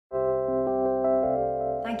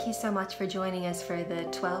Thank you so much for joining us for the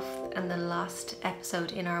 12th and the last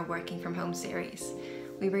episode in our Working From Home series.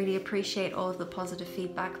 We really appreciate all of the positive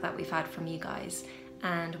feedback that we've had from you guys,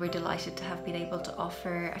 and we're delighted to have been able to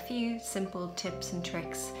offer a few simple tips and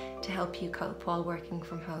tricks to help you cope while working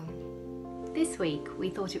from home. This week we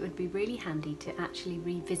thought it would be really handy to actually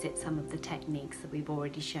revisit some of the techniques that we've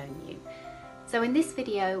already shown you. So in this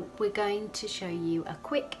video we're going to show you a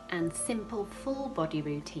quick and simple full body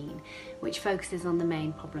routine which focuses on the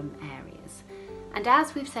main problem areas. And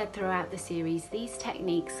as we've said throughout the series, these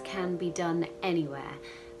techniques can be done anywhere.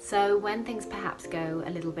 So when things perhaps go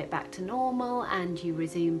a little bit back to normal and you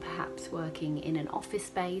resume perhaps working in an office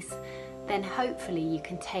space, then hopefully you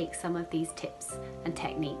can take some of these tips and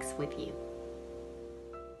techniques with you.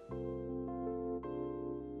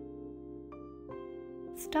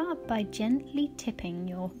 Start by gently tipping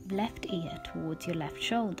your left ear towards your left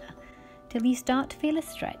shoulder till you start to feel a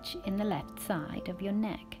stretch in the left side of your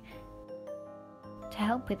neck. To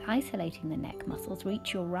help with isolating the neck muscles,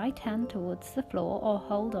 reach your right hand towards the floor or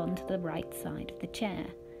hold on to the right side of the chair.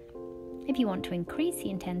 If you want to increase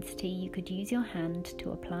the intensity, you could use your hand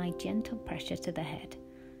to apply gentle pressure to the head.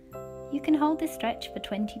 You can hold this stretch for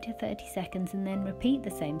 20 to 30 seconds and then repeat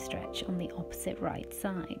the same stretch on the opposite right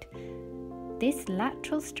side. This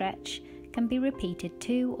lateral stretch can be repeated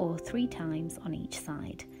 2 or 3 times on each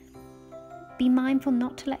side. Be mindful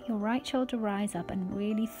not to let your right shoulder rise up and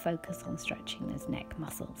really focus on stretching those neck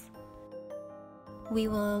muscles. We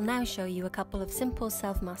will now show you a couple of simple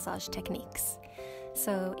self-massage techniques.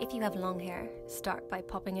 So if you have long hair, start by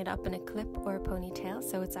popping it up in a clip or a ponytail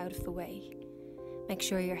so it's out of the way. Make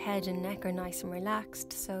sure your head and neck are nice and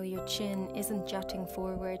relaxed so your chin isn't jutting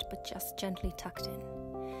forward but just gently tucked in.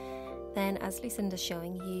 Then, as Lucinda's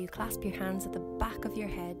showing, you clasp your hands at the back of your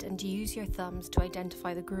head and use your thumbs to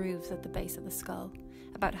identify the grooves at the base of the skull,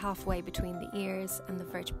 about halfway between the ears and the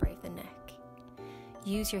vertebrae of the neck.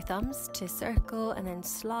 Use your thumbs to circle and then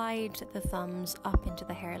slide the thumbs up into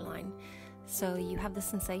the hairline, so you have the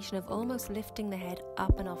sensation of almost lifting the head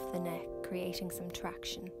up and off the neck, creating some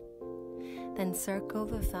traction. Then circle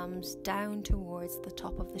the thumbs down towards the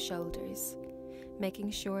top of the shoulders,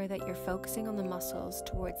 making sure that you're focusing on the muscles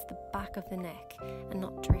towards the back of the neck and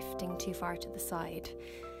not drifting too far to the side,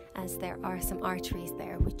 as there are some arteries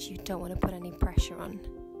there which you don't want to put any pressure on.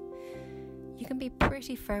 You can be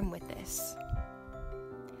pretty firm with this.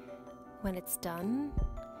 When it's done,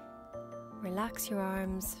 relax your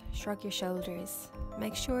arms, shrug your shoulders,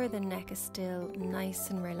 make sure the neck is still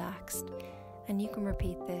nice and relaxed, and you can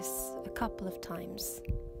repeat this a couple of times.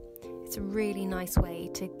 It's a really nice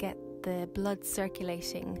way to get the blood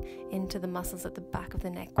circulating into the muscles at the back of the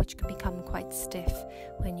neck, which can become quite stiff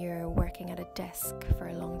when you're working at a desk for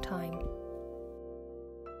a long time.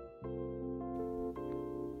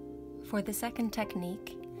 For the second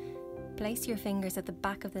technique, place your fingers at the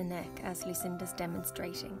back of the neck as Lucinda's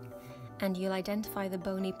demonstrating, and you'll identify the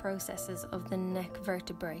bony processes of the neck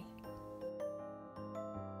vertebrae.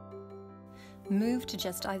 Move to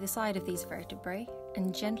just either side of these vertebrae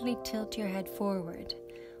and gently tilt your head forward,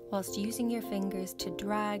 whilst using your fingers to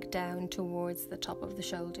drag down towards the top of the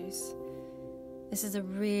shoulders. This is a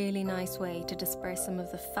really nice way to disperse some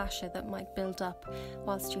of the fascia that might build up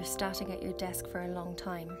whilst you're static at your desk for a long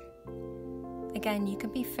time. Again, you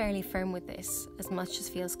can be fairly firm with this, as much as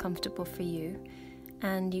feels comfortable for you,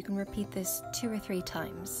 and you can repeat this 2 or 3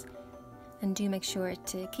 times. And do make sure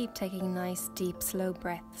to keep taking nice, deep, slow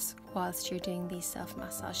breaths whilst you're doing these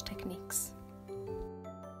self-massage techniques.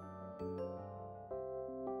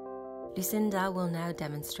 Lucinda will now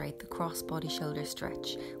demonstrate the cross-body shoulder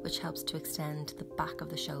stretch, which helps to extend the back of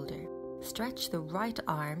the shoulder. Stretch the right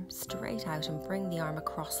arm straight out and bring the arm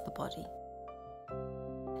across the body.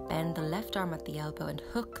 Bend the left arm at the elbow and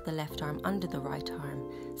hook the left arm under the right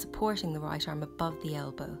arm, supporting the right arm above the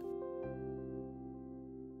elbow.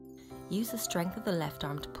 Use the strength of the left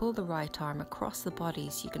arm to pull the right arm across the body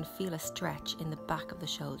so you can feel a stretch in the back of the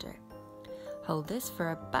shoulder. Hold this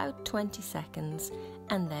for about 20 seconds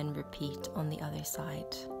and then repeat on the other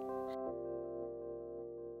side.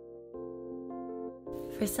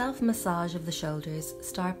 For self-massage of the shoulders,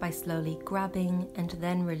 start by slowly grabbing and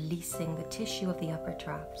then releasing the tissue of the upper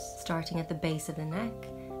traps, starting at the base of the neck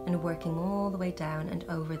and working all the way down and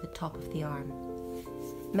over the top of the arm.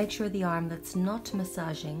 Make sure the arm that's not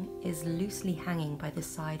massaging is loosely hanging by the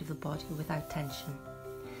side of the body without tension.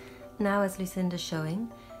 Now, as Lucinda's showing,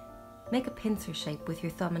 make a pincer shape with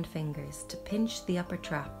your thumb and fingers to pinch the upper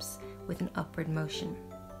traps with an upward motion.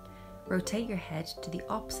 Rotate your head to the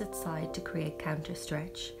opposite side to create counter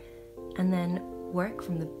stretch, and then work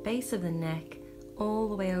from the base of the neck all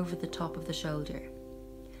the way over the top of the shoulder.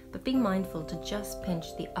 but be mindful to just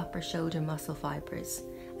pinch the upper shoulder muscle fibers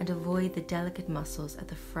and avoid the delicate muscles at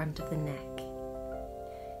the front of the neck.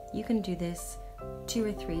 You can do this 2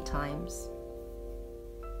 or 3 times.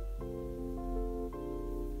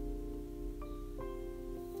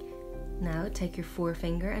 Now take your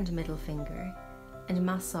forefinger and middle finger and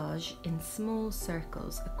massage in small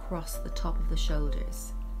circles across the top of the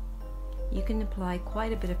shoulders. You can apply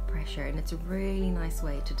quite a bit of pressure, and it's a really nice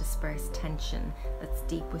way to disperse tension that's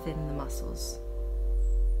deep within the muscles.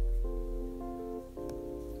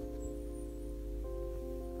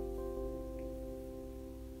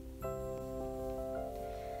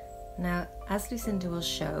 Now, as Lucinda will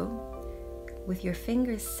show, with your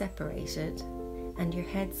fingers separated and your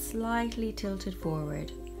head slightly tilted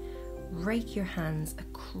forward, rake your hands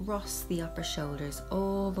across the upper shoulders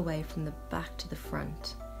all the way from the back to the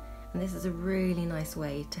front. And this is a really nice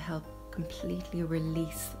way to help completely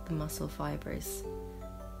release the muscle fibers.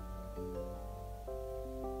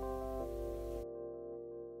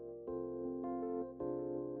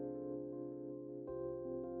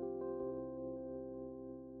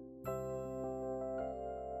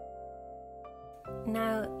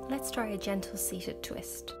 Now let's try a gentle seated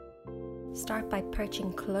twist. Start by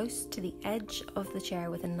perching close to the edge of the chair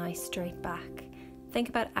with a nice straight back. Think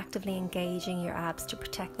about actively engaging your abs to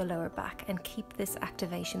protect the lower back and keep this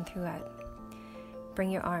activation throughout. Bring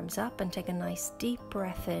your arms up and take a nice deep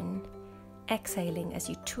breath in, exhaling as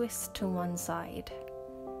you twist to one side.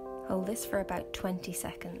 Hold this for about 20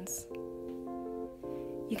 seconds.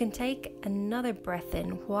 You can take another breath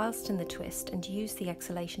in whilst in the twist and use the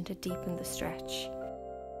exhalation to deepen the stretch.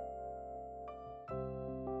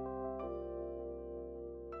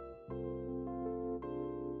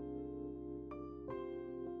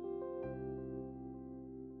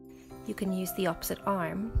 You can use the opposite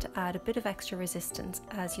arm to add a bit of extra resistance,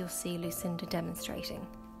 as you'll see Lucinda demonstrating.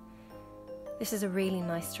 This is a really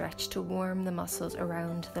nice stretch to warm the muscles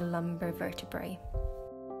around the lumbar vertebrae.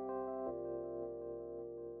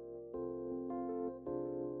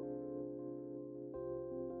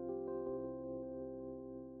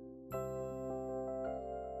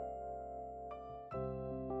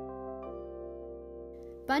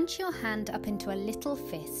 Bunch your hand up into a little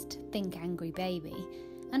fist, think angry baby,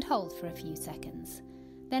 and hold for a few seconds.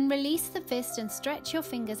 Then release the fist and stretch your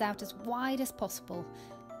fingers out as wide as possible.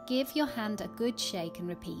 Give your hand a good shake and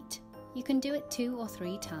repeat. You can do it 2 or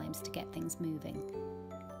 3 times to get things moving.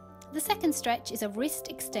 The second stretch is a wrist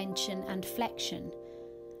extension and flexion.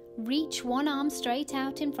 Reach one arm straight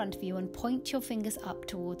out in front of you and point your fingers up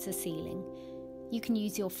towards the ceiling. You can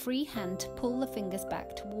use your free hand to pull the fingers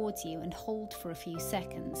back towards you and hold for a few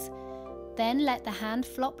seconds. Then let the hand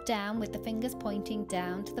flop down with the fingers pointing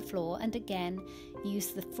down to the floor, and again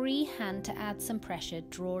use the free hand to add some pressure,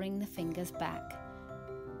 drawing the fingers back.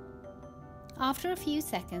 After a few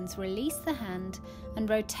seconds, release the hand and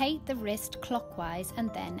rotate the wrist clockwise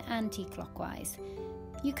and then anti-clockwise.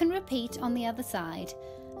 You can repeat on the other side,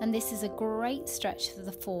 and this is a great stretch for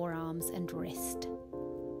the forearms and wrist.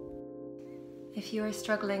 If you are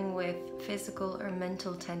struggling with physical or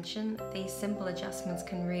mental tension, these simple adjustments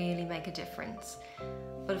can really make a difference.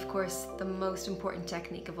 But of course, the most important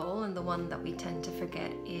technique of all, and the one that we tend to forget,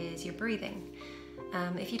 is your breathing.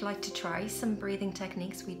 If you'd like to try some breathing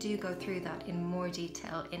techniques, we do go through that in more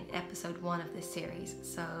detail in episode 1 of this series,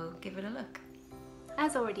 so give it a look.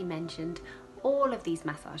 As already mentioned, all of these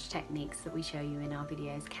massage techniques that we show you in our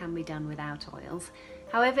videos can be done without oils.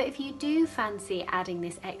 However, if you do fancy adding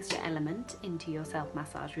this extra element into your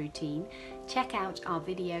self-massage routine, check out our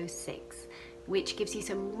video 6, which gives you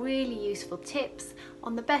some really useful tips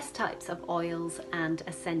on the best types of oils and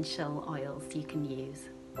essential oils you can use.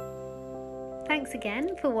 Thanks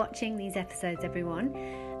again for watching these episodes, everyone,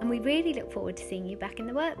 and we really look forward to seeing you back in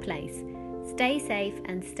the workplace. Stay safe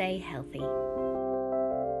and stay healthy.